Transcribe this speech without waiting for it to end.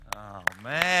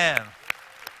Man,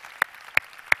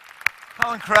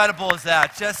 how incredible is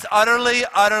that? Just utterly,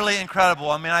 utterly incredible.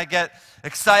 I mean, I get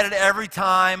excited every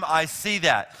time I see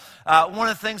that. One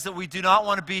of the things that we do not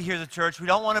want to be here at the church, we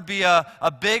don't want to be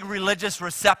a big religious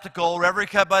receptacle where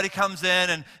everybody comes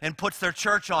in and puts their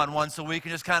church on once a week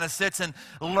and just kind of sits and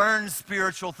learns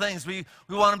spiritual things. We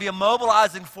want to be a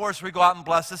mobilizing force where we go out and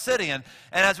bless the city. And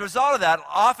as a result of that,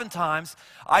 oftentimes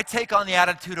I take on the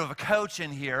attitude of a coach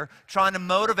in here, trying to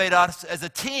motivate us as a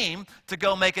team to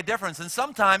go make a difference. And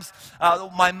sometimes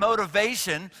my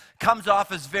motivation comes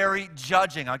off as very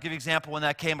judging. I'll give you an example when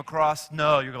that came across.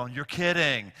 No, you're going, you're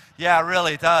kidding. Yeah,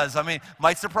 really, it does. I mean,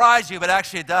 might surprise you, but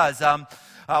actually it does.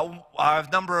 A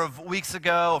number of weeks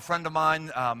ago, a friend of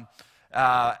mine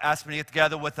asked me to get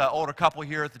together with an older couple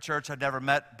here at the church I'd never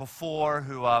met before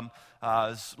who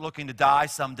is looking to die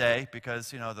someday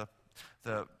because,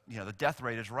 the death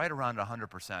rate is right around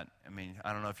 100%. I mean,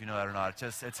 I don't know if you know that or not.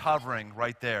 It's hovering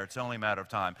right there. It's only a matter of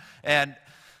time. And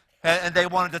they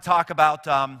wanted to talk about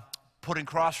putting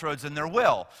Crossroads in their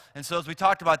will. And so as we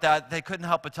talked about that, they couldn't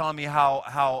help but telling me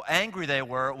how angry they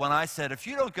were when I said, if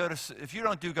you don't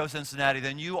go Cincinnati,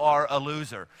 then you are a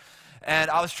loser.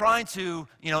 And I was trying to,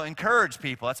 encourage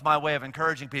people. That's my way of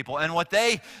encouraging people. And what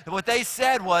they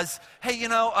said was, hey,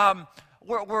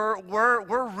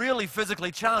 we're really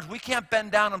physically challenged. We can't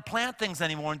bend down and plant things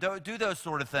anymore and do those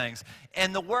sort of things.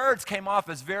 And the words came off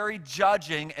as very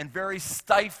judging and very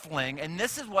stifling. And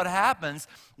this is what happens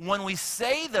when we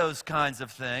say those kinds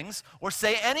of things or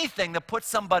say anything that puts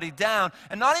somebody down.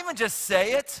 And not even just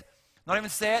say it,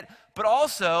 but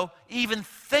also even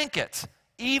think it.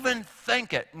 Even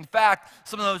think it. In fact,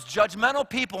 some of those judgmental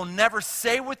people never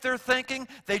say what they're thinking.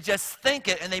 They just think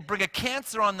it, and they bring a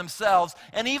cancer on themselves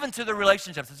and even to their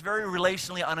relationships. It's very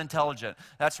relationally unintelligent.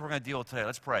 That's what we're going to deal with today.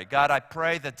 Let's pray. God, I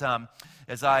pray that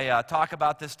as I talk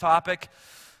about this topic,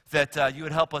 that you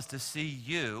would help us to see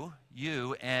you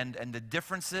and the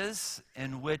differences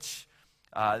in which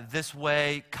this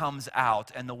way comes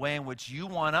out and the way in which you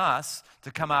want us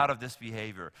to come out of this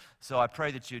behavior. So I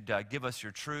pray that you'd give us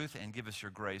your truth and give us your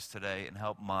grace today and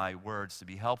help my words to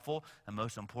be helpful and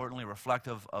most importantly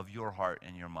reflective of your heart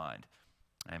and your mind.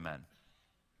 Amen.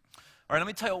 All right, let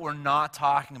me tell you what we're not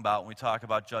talking about when we talk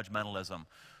about judgmentalism.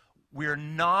 We're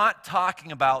not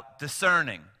talking about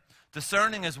discerning.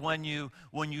 Discerning is when you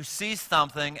see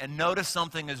something and notice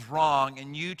something is wrong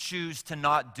and you choose to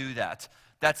not do that.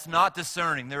 That's not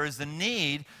discerning. There is a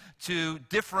need to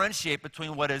differentiate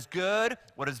between what is good,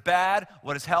 what is bad,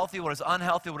 what is healthy, what is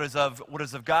unhealthy, what is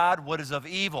of God, what is of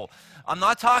evil. I'm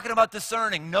not talking about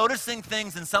discerning, noticing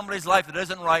things in somebody's life that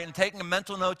isn't right and taking a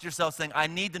mental note to yourself saying, I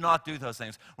need to not do those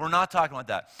things. We're not talking about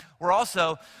that. We're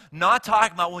also not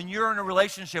talking about when you're in a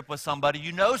relationship with somebody,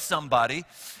 you know somebody,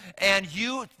 and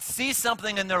you see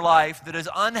something in their life that is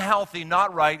unhealthy,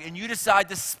 not right, and you decide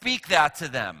to speak that to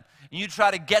them. And you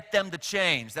try to get them to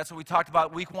change. That's what we talked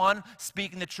about week 1,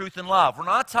 speaking the truth in love. We're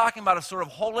not talking about a sort of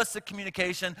holistic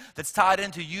communication that's tied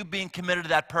into you being committed to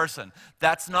that person.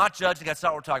 That's not judging. That's not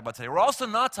what we're talking about today. We're also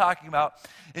not talking about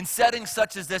in settings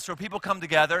such as this where people come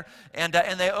together and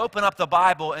they open up the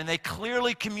Bible and they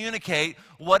clearly communicate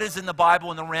what is in the Bible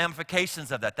and the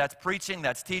ramifications of that. That's preaching,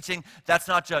 that's teaching, that's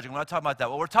not judging. We're not talking about that.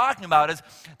 What we're talking about is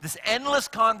this endless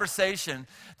conversation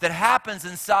that happens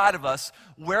inside of us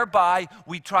whereby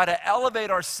we try to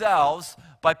elevate ourselves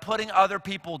by putting other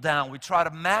people down. We try to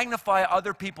magnify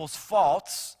other people's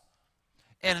faults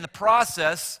and in the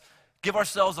process give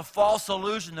ourselves a false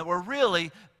illusion that we're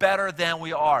really better than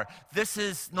we are. This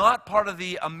is not part of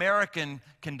the American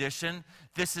condition.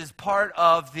 This is part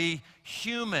of the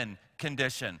human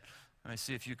condition. Let me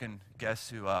see if you can guess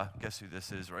who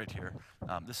this is right here.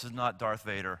 This is not Darth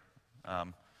Vader.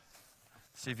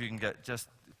 See if you can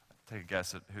take a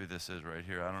guess at who this is right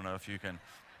here. I don't know if you can.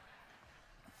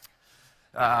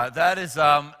 That is,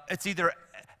 it's either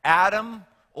Adam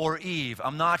or Eve.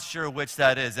 I'm not sure which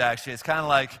that is, actually. It's kind of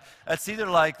like, it's either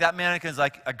like that mannequin is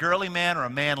like a girly man or a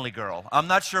manly girl. I'm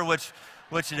not sure which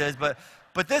it is, but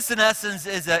this in essence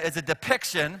is a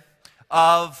depiction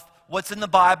of what's in the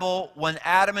Bible when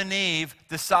Adam and Eve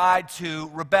decide to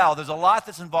rebel. There's a lot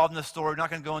that's involved in this story. We're not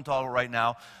going to go into all of it right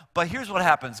now. But here's what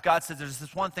happens. God says, there's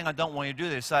this one thing I don't want you to do.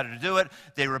 They decided to do it.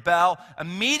 They rebel.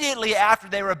 Immediately after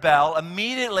they rebel,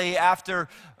 immediately after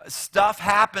stuff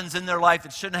happens in their life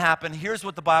that shouldn't happen, here's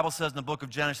what the Bible says in the book of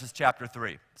Genesis chapter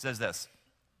 3. It says this.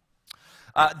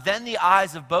 Then the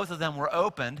eyes of both of them were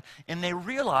opened, and they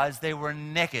realized they were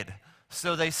naked.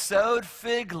 So they sewed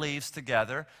fig leaves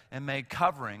together and made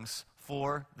coverings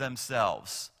for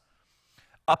themselves.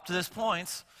 Up to this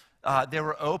point, they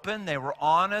were open, they were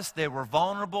honest, they were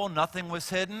vulnerable, nothing was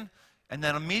hidden. And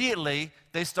then immediately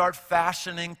they start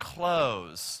fashioning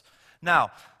clothes.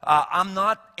 Now, I'm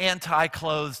not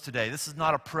anti-clothes today. This is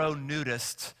not a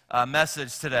pro-nudist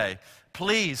message today.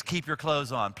 Please keep your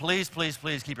clothes on. Please, please,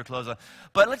 please keep your clothes on.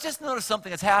 But let's just notice something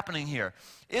that's happening here.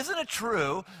 Isn't it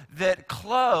true that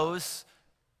clothes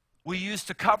we use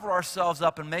to cover ourselves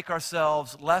up and make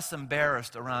ourselves less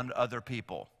embarrassed around other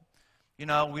people? You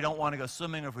know, we don't want to go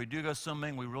swimming, or if we do go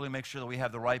swimming, we really make sure that we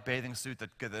have the right bathing suit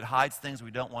that hides things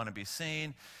we don't want to be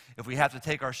seen. If we have to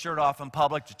take our shirt off in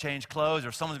public to change clothes,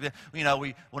 or someone's, we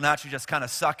will naturally just kind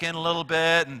of suck in a little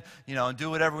bit and, and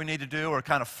do whatever we need to do, or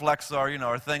kind of flex our,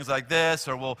 our things like this,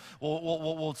 or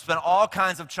we'll spend all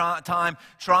kinds of time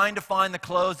trying to find the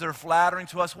clothes that are flattering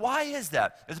to us. Why is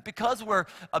that? Is it because we're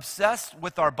obsessed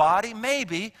with our body?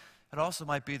 Maybe. It also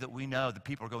might be that we know that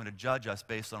people are going to judge us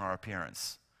based on our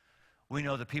appearance. We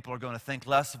know that people are going to think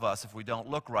less of us if we don't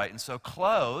look right. And so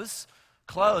clothes,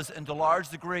 in a large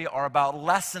degree, are about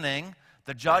lessening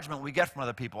the judgment we get from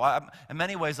other people. In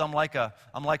many ways, I'm like a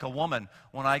woman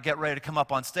when I get ready to come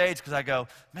up on stage, because I go,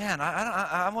 man,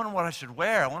 I wonder what I should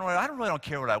wear. I really don't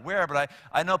care what I wear, but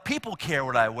I know people care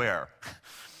what I wear.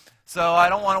 So I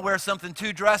don't want to wear something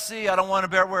too dressy. I don't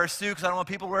want to wear a suit because I don't want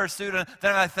people to wear a suit. And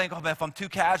then I think, man, if I'm too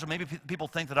casual, maybe people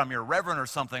think that I'm irreverent or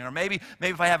something. Or maybe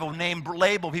if I have a name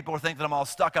label, people will think that I'm all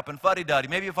stuck up and fuddy-duddy.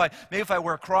 Maybe if I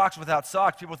wear Crocs without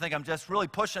socks, people think I'm just really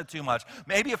pushing it too much.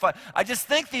 Maybe if I just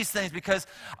think these things because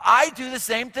I do the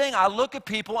same thing. I look at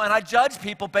people and I judge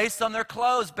people based on their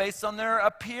clothes, based on their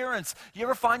appearance. You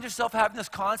ever find yourself having this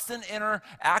constant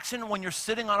interaction when you're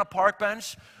sitting on a park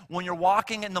bench, when you're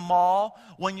walking in the mall,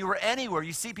 when you're anywhere,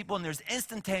 you see people and there's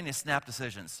instantaneous snap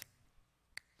decisions.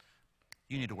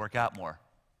 You need to work out more.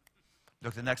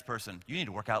 Look at the next person. You need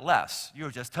to work out less. You're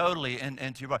just totally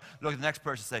into your body. Look at the next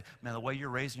person and say, man, the way you're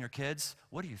raising your kids,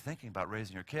 what are you thinking about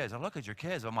raising your kids? I look at your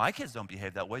kids. Well, my kids don't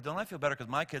behave that way. Don't I feel better because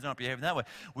my kids aren't behaving that way?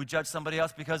 We judge somebody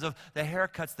else because of the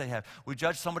haircuts they have. We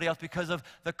judge somebody else because of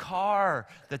the car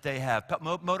that they have.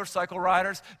 Motorcycle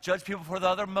riders judge people for the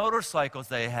other motorcycles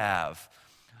they have.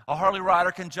 A Harley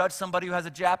rider can judge somebody who has a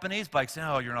Japanese bike, saying,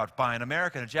 oh, you're not buying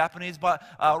American. A Japanese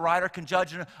rider can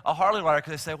judge a Harley rider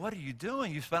because they say, what are you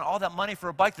doing? You spent all that money for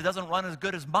a bike that doesn't run as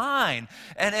good as mine.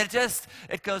 And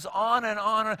it goes on and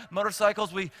on.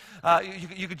 Motorcycles,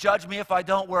 you could judge me if I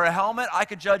don't wear a helmet. I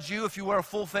could judge you if you wear a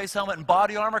full-face helmet and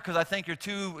body armor because I think you're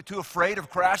too afraid of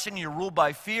crashing and you're ruled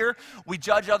by fear. We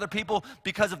judge other people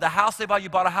because of the house they buy. You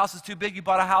bought a house that's too big. You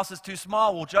bought a house that's too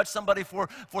small. We'll judge somebody for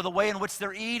the way in which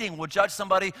they're eating. We'll judge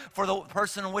somebody for the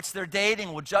person in which they're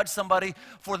dating. We'll judge somebody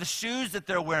for the shoes that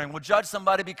they're wearing. We'll judge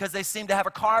somebody because they seem to have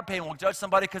a car payment. We'll judge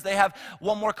somebody because they have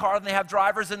one more car than they have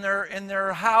drivers in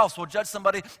their house. We'll judge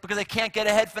somebody because they can't get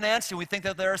ahead financially. We think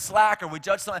that they're a slacker. We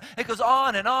judge somebody. It goes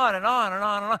on and on and on and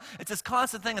on and on. It's this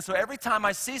constant thing. And so every time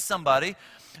I see somebody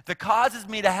that causes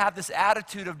me to have this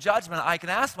attitude of judgment, I can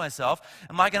ask myself,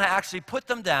 am I going to actually put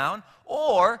them down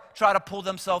or try to pull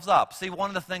themselves up? See, one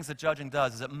of the things that judging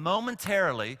does is it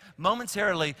momentarily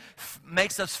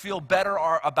makes us feel better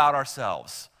about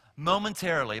ourselves.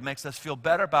 Momentarily, it makes us feel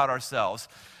better about ourselves.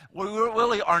 We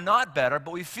really are not better,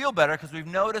 but we feel better because we've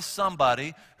noticed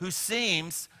somebody who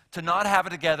seems to not have it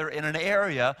together in an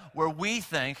area where we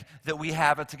think that we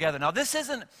have it together. Now, this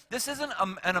isn't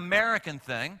an American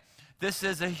thing. This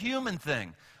is a human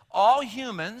thing. All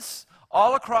humans,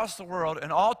 all across the world,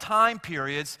 in all time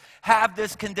periods, have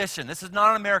this condition. This is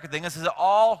not an American thing. This is an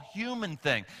all-human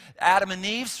thing. Adam and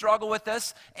Eve struggle with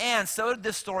this, and so did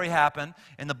this story happen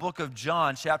in the book of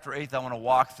John, chapter 8, that I want to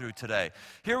walk through today.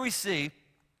 Here we see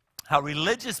how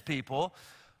religious people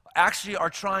actually are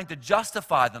trying to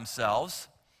justify themselves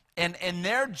in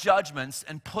their judgments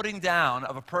and putting down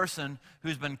of a person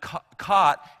who's been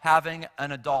caught having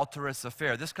an adulterous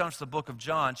affair. This comes from the book of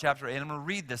John, chapter 8. I'm going to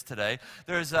read this today.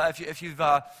 There's, if you've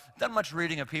done much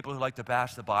reading of people who like to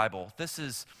bash the Bible, this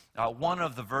is one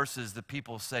of the verses that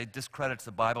people say discredits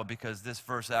the Bible because this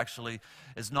verse actually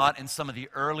is not in some of the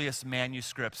earliest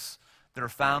manuscripts that are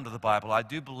found of the Bible. I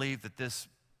do believe that this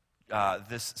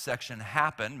section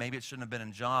happened. Maybe it shouldn't have been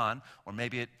in John, or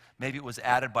maybe it was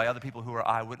added by other people who were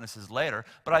eyewitnesses later.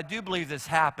 But I do believe this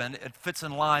happened. It fits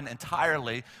in line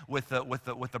entirely with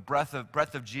the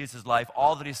breadth of Jesus' life,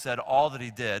 all that he said, all that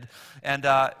he did, and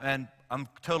I'm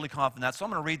totally confident in that. So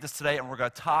I'm going to read this today, and we're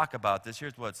going to talk about this.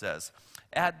 Here's what it says: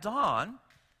 At dawn,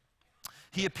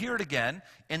 he appeared again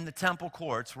in the temple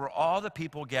courts, where all the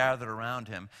people gathered around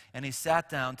him, and he sat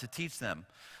down to teach them.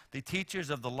 The teachers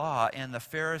of the law and the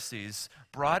Pharisees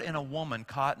brought in a woman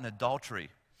caught in adultery.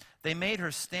 They made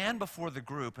her stand before the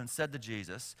group and said to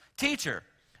Jesus, "Teacher,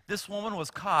 This woman was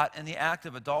caught in the act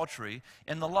of adultery.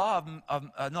 In the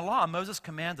law, Moses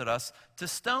commanded us to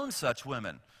stone such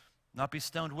women. Not be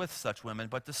stoned with such women,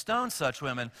 but to stone such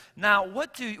women. Now,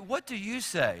 what do you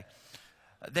say?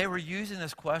 They were using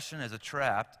this question as a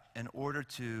trap in order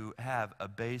to have a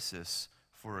basis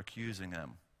for accusing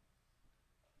him.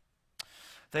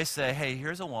 They say, hey,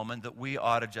 here's a woman that we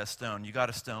ought to just stone. You got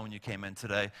a stone when you came in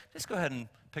today. Just go ahead and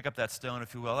pick up that stone,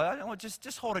 if you will.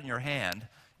 Just hold it in your hand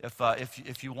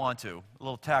if you want to. A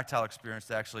little tactile experience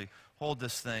to actually hold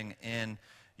this thing in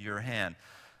your hand.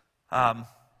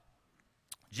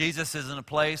 Jesus is in a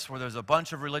place where there's a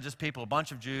bunch of religious people, a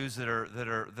bunch of Jews that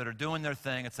are doing their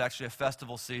thing. It's actually a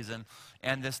festival season.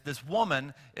 And this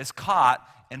woman is caught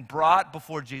and brought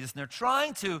before Jesus. And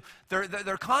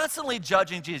they're constantly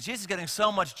judging Jesus. Jesus is getting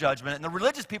so much judgment. And the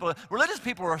religious people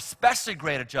are especially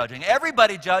great at judging.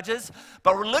 Everybody judges,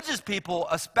 but religious people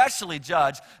especially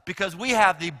judge because we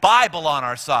have the Bible on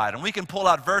our side. And we can pull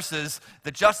out verses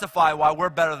that justify why we're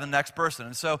better than the next person.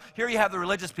 And so here you have the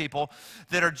religious people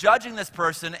that are judging this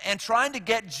person and trying to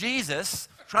get Jesus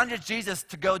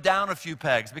to go down a few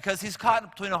pegs because he's caught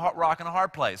between a rock and a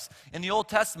hard place. In the Old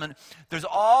Testament, there's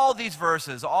all these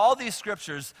verses, all these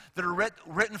scriptures that are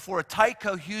written for a tight,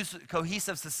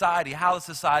 cohesive society, how the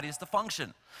society is to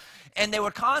function. And they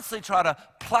would constantly try to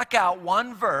pluck out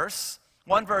one verse,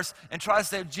 and try to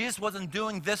say if Jesus wasn't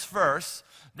doing this verse,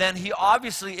 then he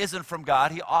obviously isn't from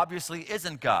God, he obviously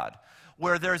isn't God.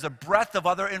 Where there's a breadth of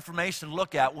other information to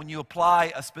look at when you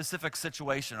apply a specific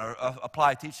situation or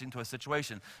apply teaching to a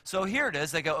situation. So here it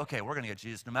is. They go, okay, we're going to get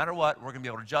Jesus. No matter what, we're going to be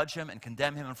able to judge him and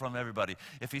condemn him in front of everybody.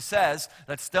 If he says,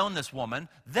 let's stone this woman,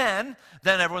 then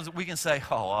we can say,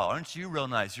 oh, aren't you real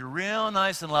nice? You're real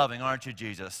nice and loving, aren't you,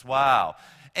 Jesus? Wow.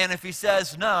 And if he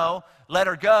says, no, let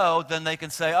her go, then they can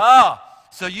say, oh,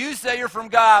 so you say you're from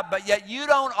God, but yet you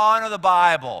don't honor the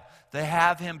Bible. They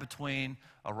have him between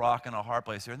a rock and a hard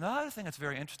place here. And the other thing that's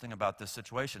very interesting about this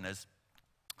situation is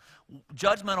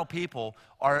judgmental people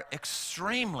are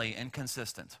extremely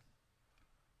inconsistent.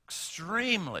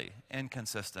 Extremely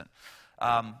inconsistent.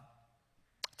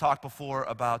 Talked before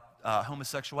about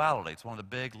homosexuality. It's one of the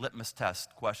big litmus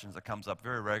test questions that comes up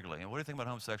very regularly. And what do you think about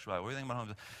homosexuality? What do you think about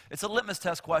homosexuality? It's a litmus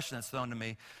test question that's thrown to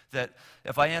me that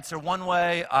if I answer one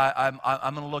way, I'm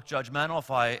going to look judgmental.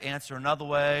 If I answer another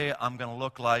way, I'm going to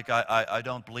look like I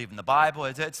don't believe in the Bible.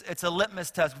 It's a litmus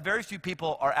test. Very few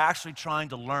people are actually trying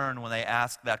to learn when they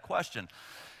ask that question.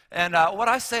 And what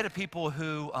I say to people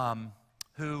who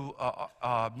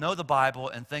know the Bible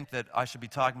and think that I should be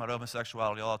talking about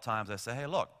homosexuality all the time, I say, hey,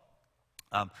 look,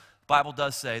 the Bible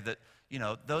does say that,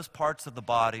 those parts of the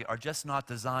body are just not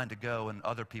designed to go in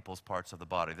other people's parts of the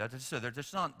body. They're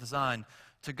just not designed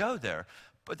to go there.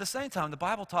 But at the same time, the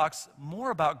Bible talks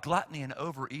more about gluttony and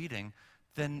overeating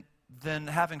than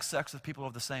having sex with people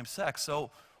of the same sex.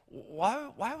 So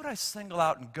why would I single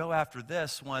out and go after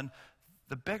this when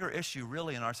the bigger issue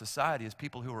really in our society is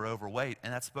people who are overweight,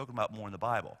 and that's spoken about more in the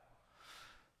Bible?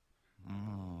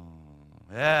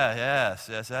 Yes.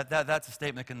 That's a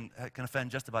statement that can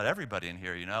offend just about everybody in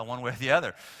here, one way or the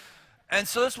other. And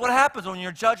so that's what happens when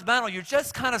you're judgmental. You're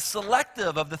just kind of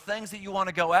selective of the things that you want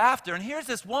to go after. And here's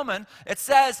this woman. It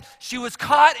says she was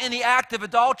caught in the act of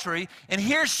adultery, and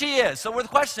here she is. So the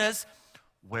question is,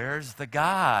 where's the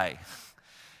guy?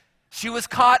 She was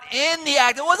caught in the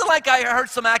act. It wasn't like I heard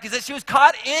some accusation. She was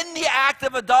caught in the act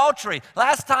of adultery.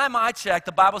 Last time I checked,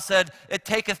 the Bible said, it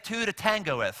taketh two to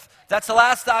tangoeth. That's the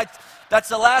last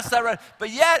I read.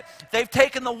 But yet, they've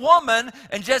taken the woman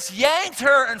and just yanked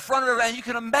her in front of her. And you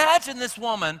can imagine this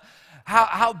woman,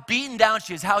 how beaten down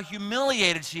she is, how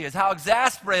humiliated she is, how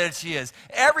exasperated she is.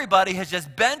 Everybody has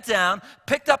just bent down,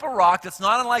 picked up a rock that's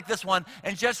not unlike this one,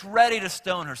 and just ready to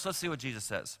stone her. So let's see what Jesus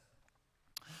says.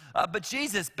 But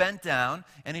Jesus bent down,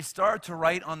 and he started to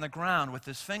write on the ground with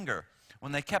his finger.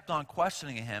 When they kept on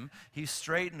questioning him, he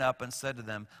straightened up and said to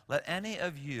them, "Let any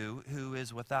of you who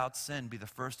is without sin be the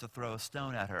first to throw a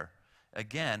stone at her."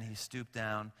 Again, he stooped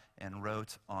down and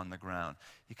wrote on the ground.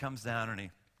 He comes down and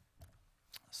he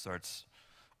starts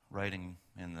writing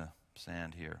in the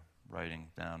sand here,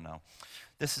 writing down now.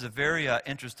 This is a very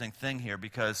interesting thing here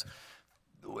because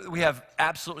we have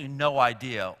absolutely no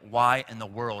idea why in the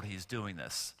world he's doing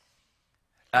this.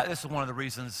 This is one of the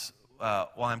reasons why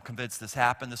I'm convinced this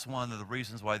happened. This is one of the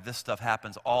reasons why this stuff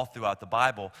happens all throughout the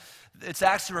Bible. It's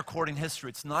actually recording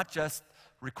history. It's not just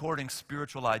recording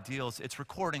spiritual ideals. It's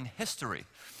recording history.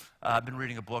 I've been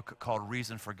reading a book called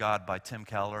Reason for God by Tim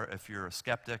Keller. If you're a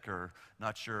skeptic or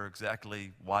not sure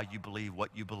exactly why you believe what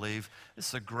you believe, this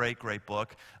is a great, great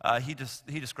book. He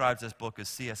describes this book as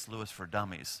C.S. Lewis for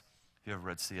dummies. If you ever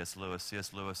read C.S.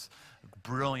 Lewis,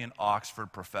 brilliant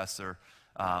Oxford professor,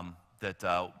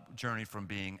 that journeyed from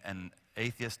being an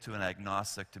atheist to an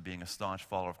agnostic to being a staunch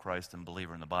follower of Christ and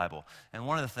believer in the Bible. And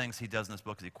one of the things he does in this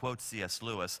book is he quotes C.S.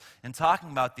 Lewis in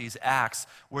talking about these acts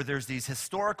where there's these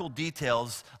historical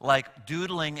details like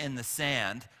doodling in the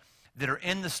sand that are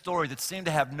in the story that seem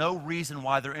to have no reason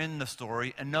why they're in the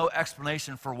story and no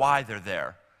explanation for why they're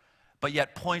there, but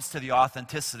yet points to the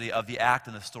authenticity of the act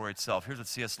in the story itself. Here's what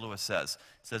C.S. Lewis says.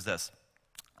 He says this: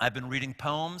 I've been reading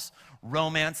poems,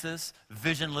 romances,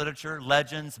 vision literature,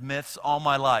 legends, myths all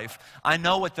my life. I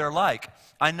know what they're like.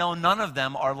 I know none of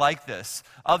them are like this.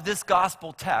 Of this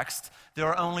gospel text, there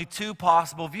are only two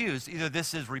possible views. Either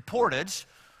this is reportage,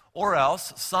 or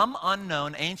else some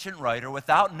unknown ancient writer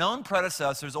without known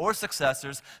predecessors or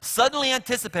successors suddenly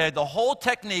anticipated the whole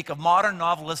technique of modern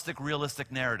novelistic realistic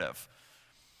narrative.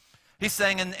 He's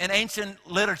saying in ancient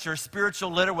literature,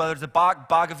 spiritual literature, whether it's the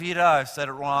Bhagavad Gita, I've said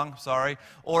it wrong, sorry,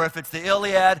 or if it's the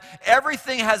Iliad,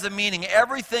 everything has a meaning.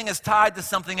 Everything is tied to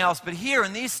something else. But here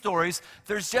in these stories,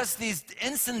 there's just these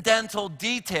incidental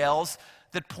details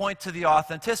that point to the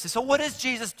authenticity. So what is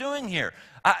Jesus doing here?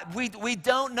 We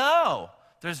don't know.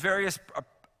 There's various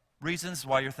reasons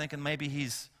why you're thinking maybe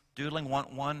he's doodling.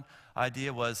 One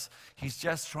idea was he's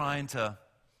just trying to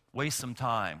waste some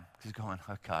time. He's going,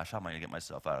 oh gosh, how am I going to get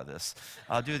myself out of this?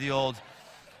 I'll do the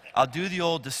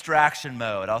old distraction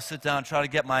mode. I'll sit down and try to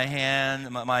get my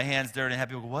hands dirty and have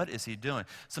people go, what is he doing?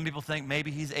 Some people think maybe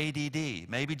he's ADD.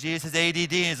 Maybe Jesus is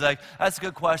ADD. And he's like, that's a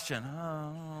good question.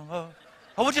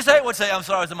 Oh, what'd you say? I'm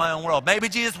sorry, I was in my own world. Maybe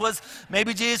Jesus was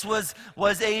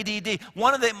ADD.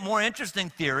 One of the more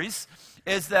interesting theories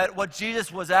is that what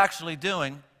Jesus was actually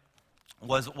doing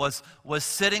was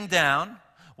sitting down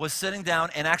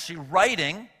and actually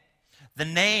writing the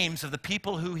names of the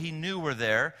people who he knew were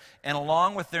there, and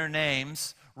along with their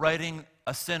names, writing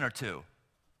a sin or two.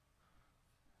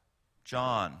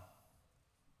 John,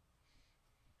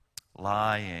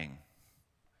 lying.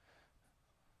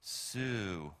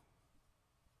 Sue,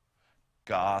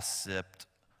 gossiped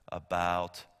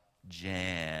about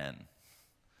Jan.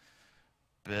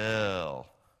 Bill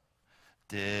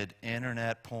did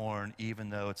internet porn even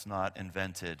though it's not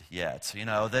invented yet.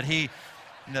 That he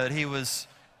was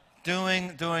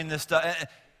doing this stuff.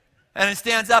 And he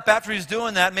stands up after he's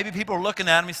doing that. Maybe people are looking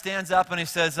at him. He stands up and he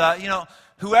says,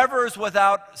 whoever is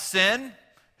without sin,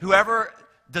 whoever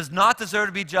does not deserve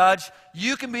to be judged,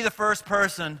 you can be the first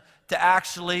person to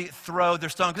actually throw their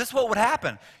stone. Because this is what would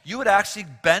happen. You would actually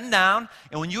bend down,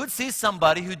 and when you would see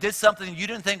somebody who did something you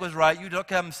didn't think was right, you'd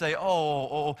look at them and say,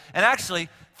 oh. And actually,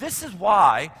 this is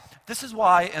why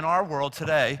in our world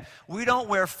today, we don't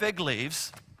wear fig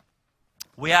leaves.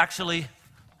 We actually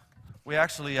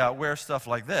wear stuff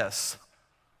like this.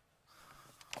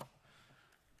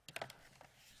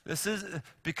 This is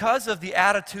because of the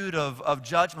attitude of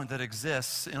judgment that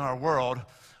exists in our world.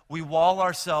 We wall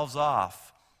ourselves off.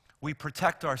 We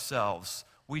protect ourselves.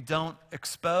 We don't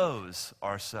expose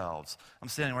ourselves. I'm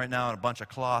standing right now in a bunch of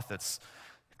cloth that's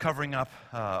covering up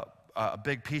a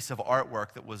big piece of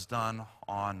artwork that was done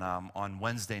on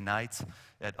Wednesday night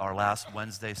at our last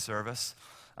Wednesday service,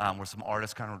 where some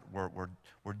artists kind of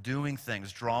were doing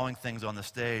things, drawing things on the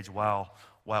stage while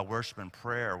worship and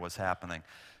prayer was happening.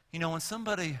 When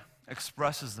somebody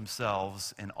expresses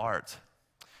themselves in art,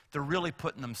 they're really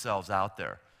putting themselves out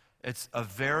there. It's a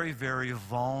very, very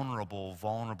vulnerable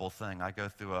thing. I go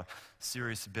through a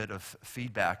serious bit of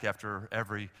feedback after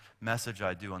every message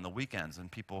I do on the weekends, and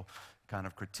people kind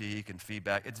of critique and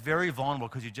feedback. It's very vulnerable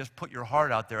because you just put your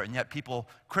heart out there, and yet people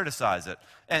criticize it.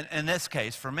 And in this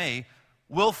case, for me,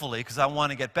 willfully, because I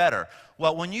want to get better.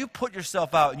 Well, when you put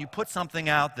yourself out and you put something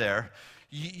out there,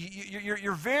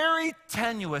 you're very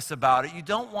tenuous about it. You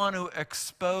don't want to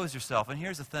expose yourself. And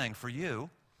here's the thing, for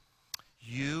you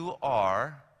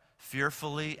are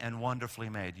fearfully and wonderfully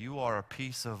made. You are a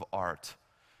piece of art.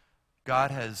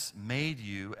 God has made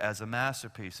you as a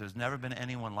masterpiece. There's never been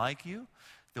anyone like you.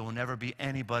 There will never be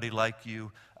anybody like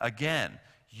you again.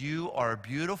 You are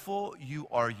beautiful. You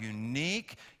are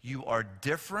unique. You are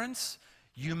different.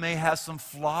 You may have some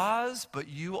flaws, but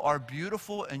you are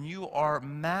beautiful and you are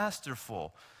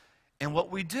masterful. And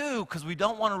what we do, because we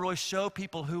don't want to really show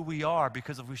people who we are,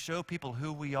 because if we show people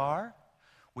who we are,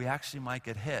 we actually might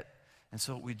get hit. And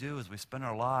so what we do is we spend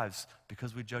our lives,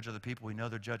 because we judge other people, we know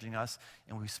they're judging us,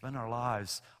 and we spend our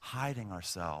lives hiding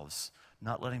ourselves,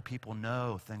 not letting people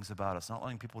know things about us, not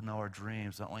letting people know our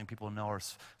dreams, not letting people know our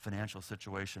financial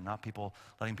situation, not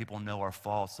letting people know our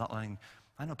faults,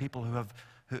 I know people who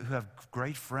have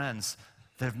great friends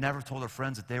that have never told their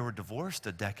friends that they were divorced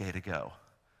a decade ago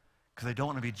because they don't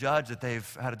want to be judged that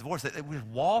they've had a divorce. We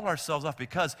wall ourselves off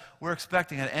because we're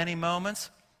expecting at any moment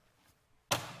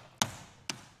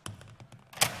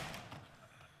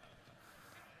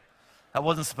That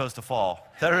wasn't supposed to fall.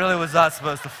 That really was not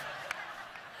supposed to fall.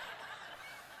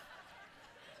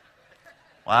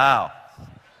 Wow.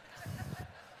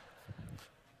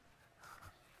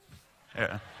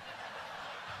 Yeah.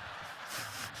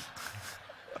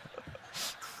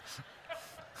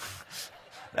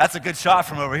 That's a good shot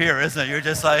from over here, isn't it? You're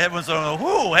just like, everyone's going,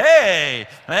 whoo, hey,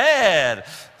 man.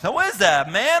 So what is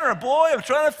that, man or a boy? I'm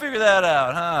trying to figure that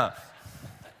out, huh?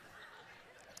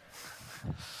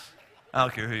 I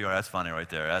don't care who you are. That's funny right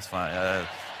there. That's funny.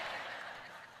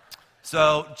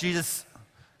 So Jesus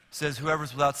says,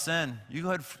 whoever's without sin, you go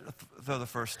ahead and throw the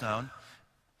first stone.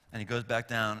 And he goes back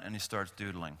down and he starts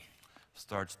doodling.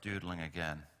 Starts doodling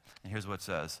again. And here's what it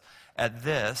says. At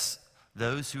this,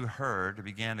 those who heard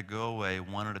began to go away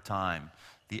one at a time,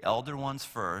 the elder ones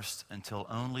first, until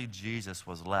only Jesus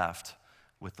was left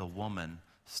with the woman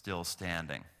still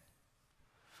standing.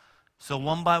 So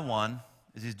one by one,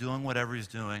 as he's doing whatever he's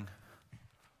doing,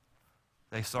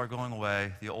 they start going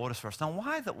away, the oldest first. Now,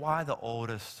 why the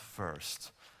oldest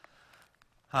first?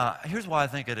 Here's why I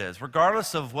think it is.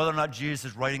 Regardless of whether or not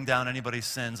Jesus is writing down anybody's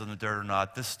sins on the dirt or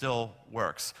not, this still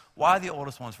works. Why the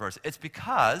oldest ones first? It's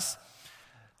because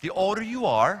the older you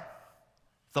are,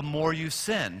 the more you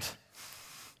sinned.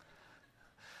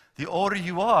 The older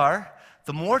you are,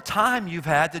 the more time you've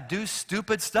had to do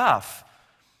stupid stuff.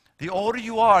 The older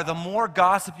you are, the more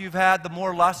gossip you've had, the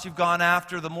more lust you've gone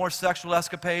after, the more sexual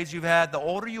escapades you've had. The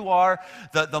older you are,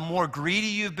 the more greedy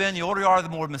you've been. The older you are, the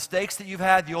more mistakes that you've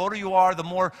had. The older you are, the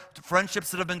more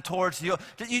friendships that have been towards you.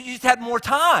 You just had more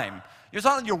time. It's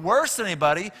not that you're worse than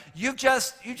anybody. You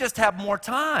just have more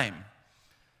time.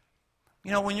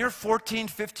 You know, when you're 14,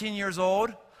 15 years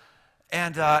old,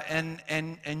 and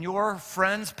your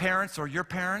friends' parents or your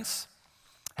parents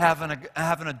have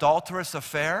an adulterous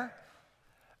affair,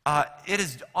 it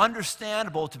is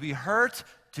understandable to be hurt,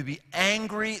 to be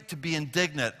angry, to be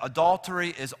indignant.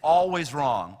 Adultery is always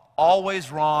wrong, always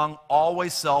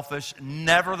selfish,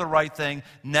 never the right thing,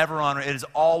 never honor. It is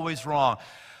always wrong.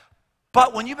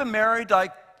 But when you've been married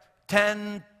like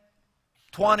 10,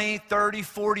 20, 30,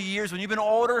 40 years, when you've been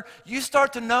older, you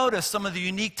start to notice some of the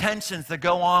unique tensions that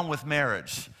go on with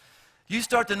marriage. You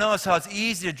start to notice how it's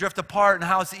easy to drift apart and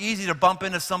how it's easy to bump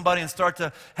into somebody and start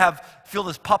to feel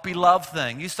this puppy love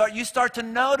thing. You start to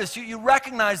notice, you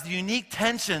recognize the unique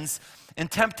tensions and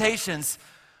temptations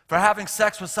for having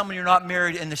sex with someone you're not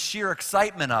married and the sheer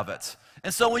excitement of it.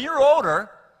 And so when you're older,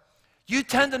 you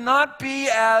tend to not be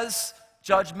as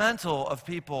judgmental of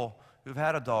people who've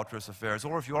had adulterous affairs.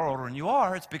 Or if you are older and you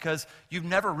are, it's because you've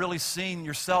never really seen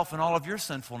yourself in all of your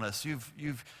sinfulness. You've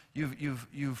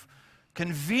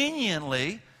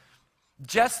conveniently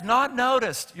just not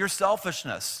noticed your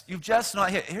selfishness. You've just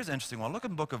not. Here's an interesting one. Look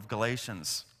at the book of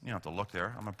Galatians. You don't have to look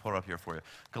there. I'm going to pull it up here for you.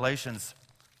 Galatians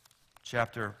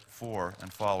chapter 4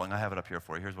 and following. I have it up here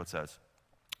for you. Here's what it says.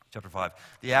 Chapter 5.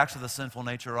 The acts of the sinful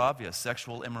nature are obvious: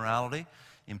 sexual immorality,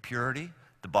 impurity,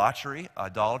 debauchery,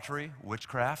 idolatry,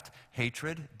 witchcraft,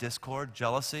 hatred, discord,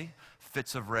 jealousy,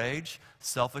 fits of rage,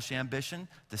 selfish ambition,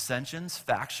 dissensions,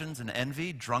 factions, and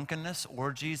envy, drunkenness,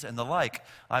 orgies, and the like.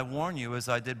 I warn you, as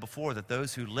I did before, that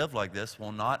those who live like this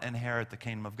will not inherit the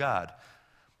kingdom of God.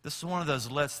 This is one of those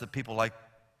lists that people like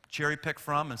cherry pick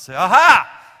from and say,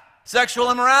 aha! Sexual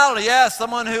immorality, yes,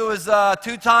 someone who is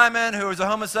two-timing, who is a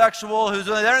homosexual,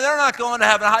 they're not going to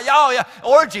heaven. Oh, yeah,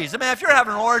 orgies. I mean, if you're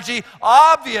having an orgy,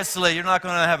 obviously you're not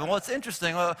going to heaven. Well, it's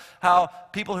interesting how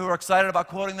people who are excited about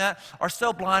quoting that are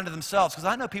so blind to themselves, because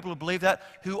I know people who believe that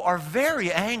who are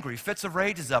very angry. Fits of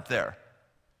rage is up there.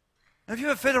 If you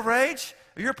have a fit of rage,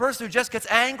 or you're a person who just gets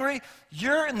angry,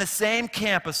 you're in the same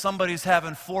camp as somebody who's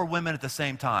having 4 women at the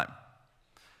same time.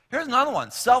 Here's another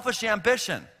one, selfish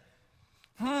ambition.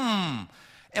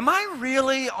 Am I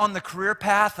really on the career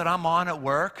path that I'm on at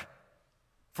work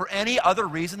for any other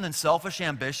reason than selfish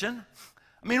ambition?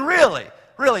 I mean, really?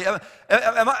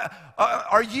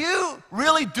 Are you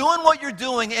really doing what you're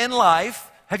doing in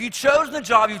life? Have you chosen the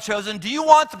job you've chosen? Do you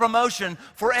want the promotion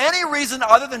for any reason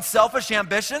other than selfish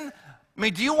ambition? I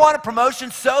mean, do you want a promotion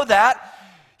so that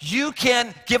you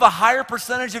can give a higher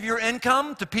percentage of your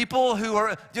income to people who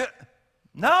are...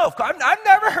 No, I've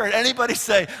never heard anybody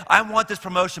say, I want this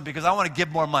promotion because I want to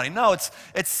give more money. No, it's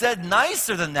said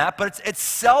nicer than that, but it's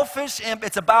selfish, and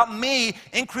it's about me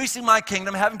increasing my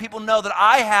kingdom, having people know that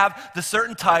I have the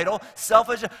certain title.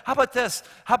 Selfish. How about this?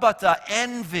 How about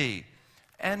envy?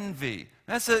 Envy.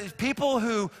 That's people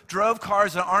who drove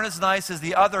cars that aren't as nice as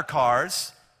the other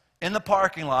cars in the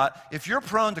parking lot. If you're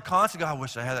prone to constantly go, I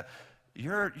wish I had that,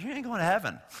 you ain't going to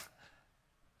heaven.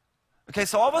 Okay,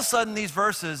 so all of a sudden these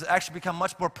verses actually become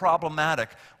much more problematic.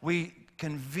 We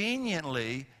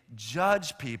conveniently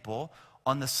judge people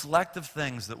on the selective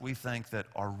things that we think that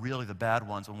are really the bad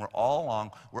ones, when we're all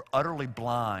along, we're utterly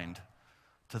blind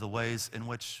to the ways in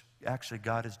which actually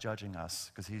God is judging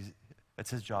us, because it's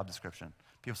his job description.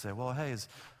 People say, well, hey, is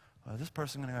this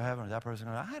person going to go to heaven or that person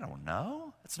going to go? I don't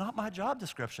know. It's not my job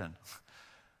description.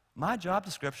 My job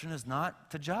description is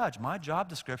not to judge. My job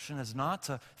description is not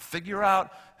to figure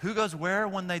out who goes where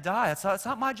when they die. It's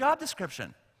not my job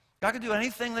description. God can do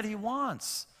anything that he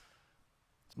wants.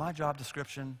 It's my job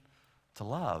description to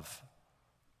love.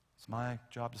 It's my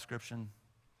job description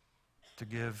to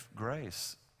give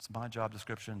grace. It's my job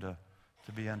description to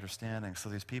be understanding. So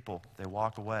these people, they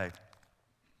walk away.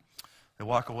 They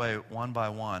walk away one by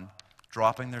one,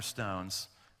 dropping their stones,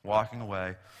 walking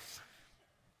away.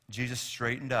 Jesus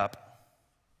straightened up,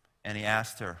 and he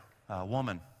asked her,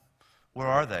 woman, where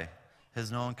are they?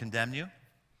 Has no one condemned you?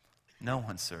 No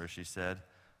one, sir, she said.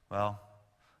 Well,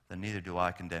 then neither do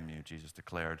I condemn you, Jesus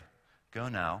declared. Go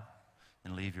now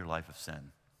and leave your life of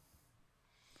sin.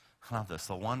 I love this.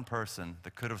 The one person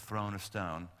that could have thrown a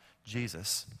stone,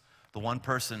 Jesus, the one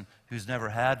person who's never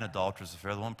had an adulterous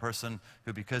affair, the one person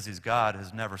who, because he's God,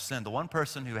 has never sinned, the one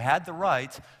person who had the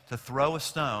right to throw a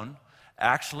stone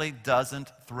actually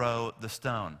doesn't throw the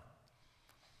stone.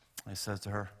 He says to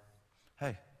her,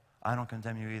 hey, I don't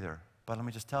condemn you either, but let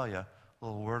me just tell you a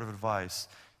little word of advice.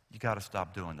 You got to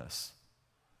stop doing this.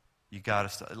 You got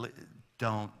to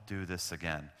don't do this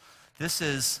again. This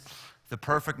is the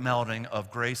perfect melding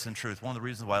of grace and truth. One of the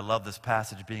reasons why I love this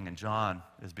passage being in John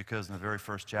is because in the very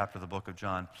first chapter of the book of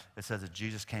John, it says that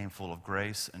Jesus came full of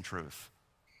grace and truth.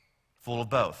 Full of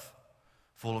both.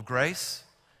 Full of grace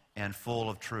and full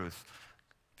of truth.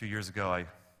 A few years ago, I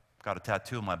got a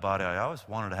tattoo on my body. I always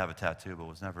wanted to have a tattoo, but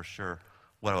was never sure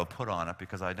what I would put on it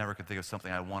because I never could think of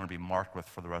something I want to be marked with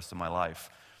for the rest of my life.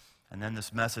 And then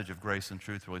this message of grace and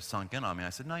truth really sunk in on me. I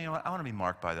said, no, you know what? I want to be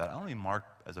marked by that. I want to be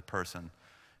marked as a person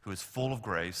who is full of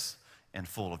grace and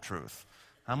full of truth.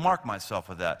 I mark myself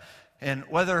with that. And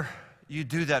whether you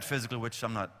do that physically, which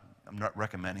I'm not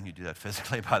recommending you do that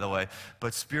physically, by the way,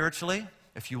 but spiritually,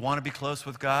 if you want to be close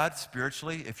with God,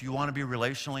 spiritually, if you want to be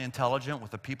relationally intelligent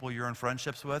with the people you're in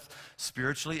friendships with,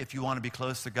 spiritually, if you want to be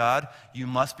close to God, you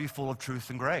must be full of truth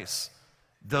and grace.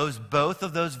 Both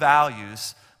of those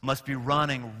values must be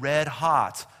running red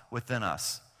hot within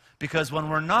us. Because when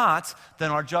we're not,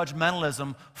 then our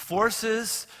judgmentalism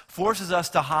forces us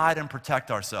to hide and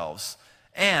protect ourselves.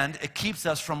 And it keeps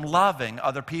us from loving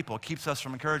other people. It keeps us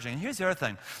from encouraging. And here's the other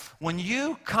thing. When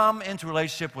you come into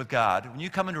relationship with God, when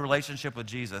you come into relationship with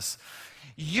Jesus,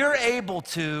 you're able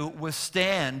to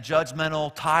withstand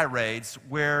judgmental tirades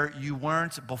where you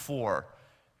weren't before.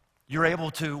 You're able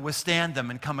to withstand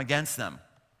them and come against them.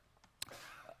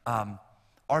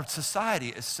 Our society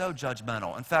is so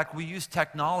judgmental. In fact, we use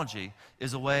technology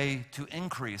as a way to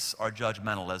increase our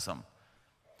judgmentalism.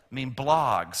 I mean,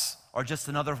 blogs are just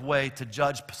another way to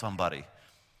judge somebody.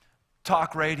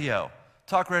 Talk radio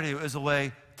is a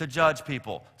way to judge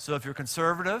people. So if you're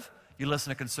conservative, you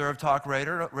listen to conservative talk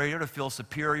radio to feel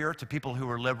superior to people who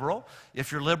are liberal.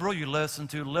 If you're liberal, you listen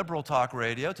to liberal talk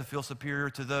radio to feel superior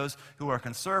to those who are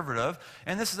conservative.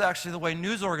 And this is actually the way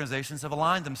news organizations have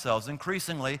aligned themselves.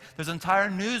 Increasingly, there's entire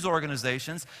news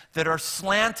organizations that are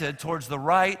slanted towards the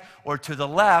right or to the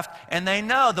left, and they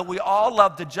know that we all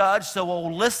love to judge, so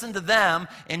we'll listen to them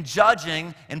in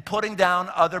judging and putting down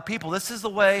other people. This is the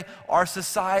way our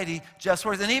society just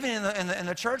works. And even in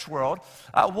the church world,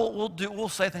 we'll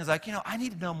say things like, you know, I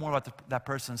need to know more about that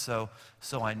person so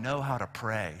I know how to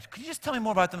pray. Could you just tell me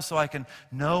more about them so I can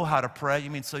know how to pray? You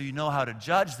mean so you know how to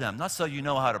judge them, not so you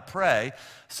know how to pray,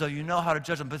 so you know how to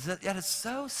judge them. But yet it's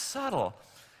so subtle.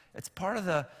 It's part of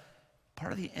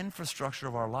the infrastructure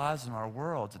of our lives and our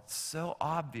world. It's so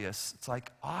obvious. It's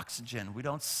like oxygen. We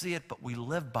don't see it, but we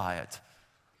live by it.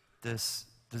 This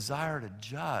desire to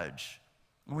judge.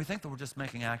 And we think that we're just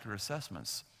making accurate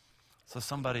assessments. So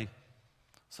somebody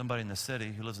in the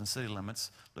city who lives in city limits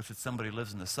looks at somebody who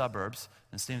lives in the suburbs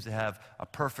and seems to have a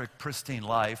perfect, pristine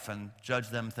life and judge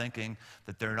them thinking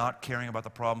that they're not caring about the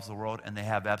problems of the world and they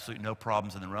have absolutely no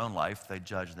problems in their own life. They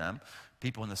judge them.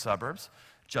 People in the suburbs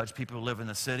judge people who live in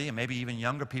the city, and maybe even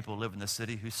younger people who live in the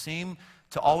city who seem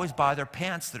to always buy their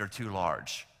pants that are too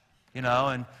large, you know,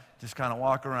 and just kind of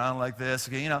walk around like this,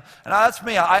 you know. And that's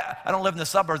me. I don't live in the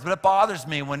suburbs, but it bothers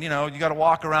me when, you know, you got to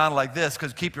walk around like this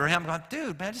because keep your hand going,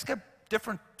 dude, man, just get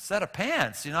different set of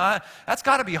pants, you know. That's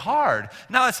got to be hard.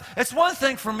 Now it's one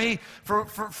thing for me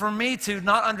to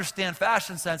not understand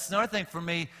fashion sense. It's another thing for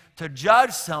me to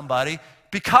judge somebody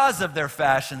because of their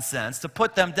fashion sense, to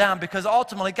put them down, because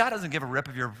ultimately God doesn't give a rip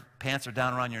if your pants are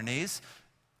down around your knees.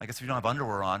 I guess if you don't have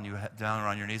underwear on, you down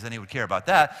on your knees, then he would care about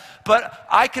that. But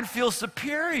I can feel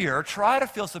superior, try to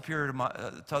feel superior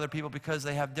to other people because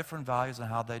they have different values on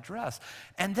how they dress.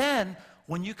 And then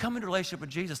when you come into a relationship with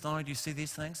Jesus, not only do you see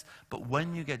these things, but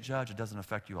when you get judged, it doesn't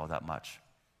affect you all that much.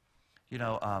 You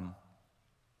know,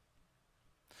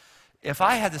 if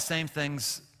I had the same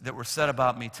things that were said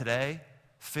about me today,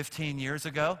 15 years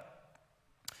ago,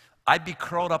 I'd be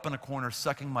curled up in a corner,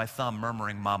 sucking my thumb,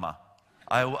 murmuring, "Mama."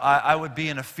 I would be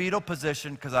in a fetal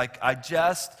position because I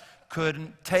just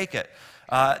couldn't take it.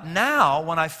 Now,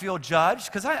 when I feel judged,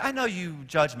 because I know you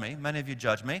judge me, many of you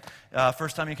judge me.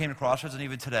 First time you came to Crossroads and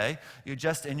even today, you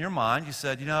just, in your mind, you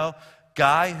said, you know,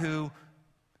 guy who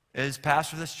is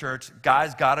pastor of this church,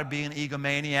 guy's got to be an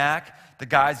egomaniac. The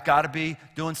guy's got to be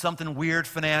doing something weird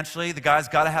financially. The guy's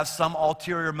got to have some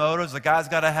ulterior motives. The guy's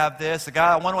got to have this. The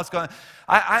guy, I wonder what's going on.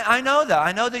 I know that.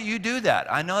 I know that you do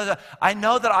that. I know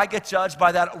that I get judged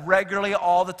by that regularly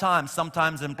all the time.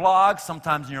 Sometimes in blogs,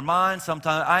 sometimes in your mind,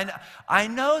 sometimes. I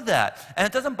know that. And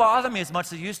it doesn't bother me as much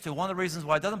as it used to. One of the reasons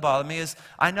why it doesn't bother me is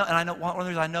one of the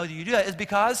reasons I know that you do that is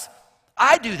because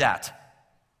I do that.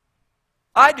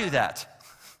 I do that.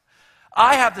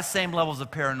 I have the same levels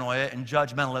of paranoia and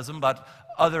judgmentalism about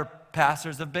other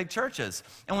pastors of big churches.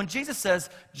 And when Jesus says,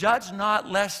 "Judge not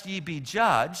lest ye be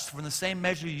judged, from the same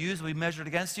measure you use will be measured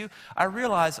against you," I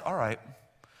realize, all right,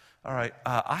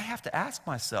 I have to ask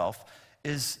myself,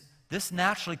 is this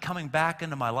naturally coming back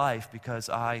into my life because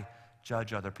I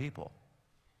judge other people?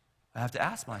 I have to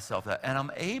ask myself that. And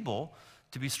I'm able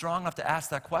to be strong enough to ask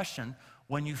that question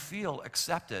when you feel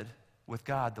accepted with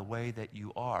God the way that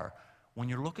you are. When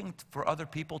you're looking for other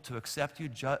people to accept you,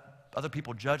 other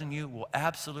people judging you will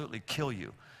absolutely kill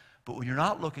you. But when you're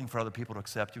not looking for other people to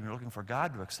accept you, when you're looking for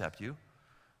God to accept you,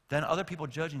 then other people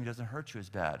judging you doesn't hurt you as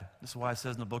bad. This is why it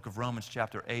says in the book of Romans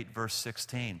chapter 8, verse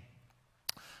 16,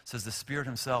 it says, "The Spirit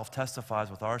himself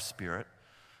testifies with our spirit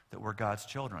that we're God's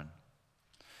children."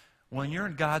 When you're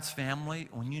in God's family,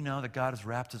 when you know that God has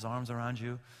wrapped his arms around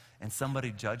you and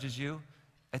somebody judges you,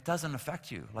 it doesn't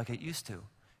affect you like it used to.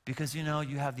 Because you know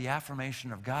you have the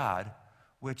affirmation of God,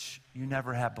 which you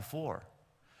never had before.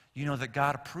 You know that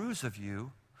God approves of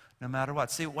you no matter what.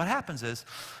 See, what happens is,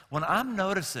 when I'm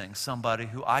noticing somebody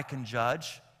who I can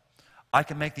judge, I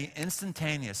can make the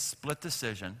instantaneous split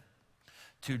decision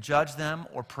to judge them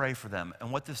or pray for them.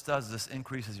 And what this does is this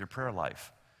increases your prayer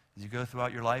life. As you go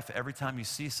throughout your life, every time you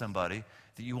see somebody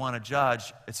that you want to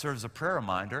judge, it serves as a prayer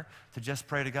reminder to just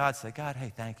pray to God, say, "God,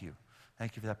 hey, thank you.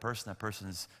 Thank you for that person. That person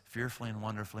is fearfully and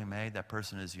wonderfully made. That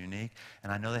person is unique.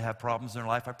 And I know they have problems in their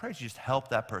life. I pray that you just help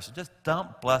that person. Just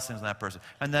dump blessings on that person."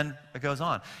 And then it goes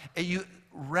on. You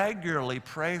regularly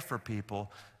pray for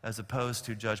people as opposed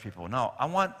to judge people. No, I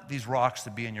want these rocks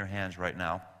to be in your hands right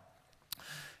now.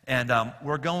 And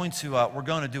we're going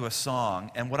to do a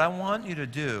song. And what I want you to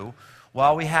do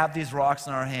while we have these rocks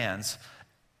in our hands,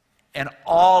 and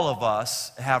all of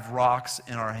us have rocks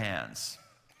in our hands.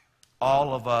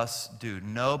 All of us do.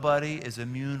 Nobody is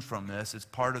immune from this. It's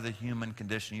part of the human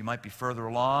condition. You might be further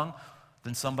along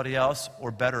than somebody else or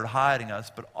better at hiding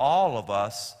us, but all of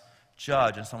us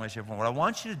judge in some way, shape, or form. What I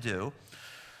want you to do,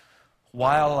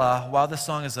 while this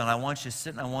song is done, I want you to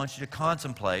sit and I want you to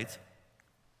contemplate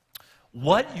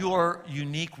what your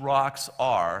unique rocks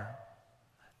are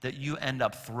that you end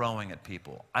up throwing at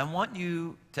people. I want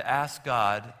you to ask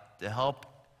God to help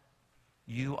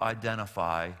you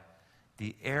identify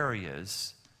the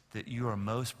areas that you are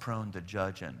most prone to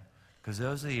judge in, because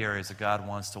those are the areas that God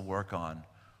wants to work on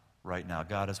right now.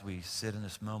 God, as we sit in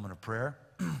this moment of prayer,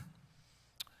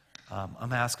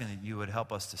 I'm asking that you would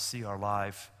help us to see our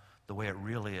life the way it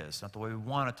really is, not the way we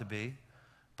want it to be,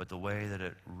 but the way that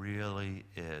it really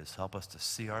is. Help us to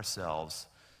see ourselves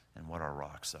and what our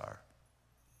rocks are.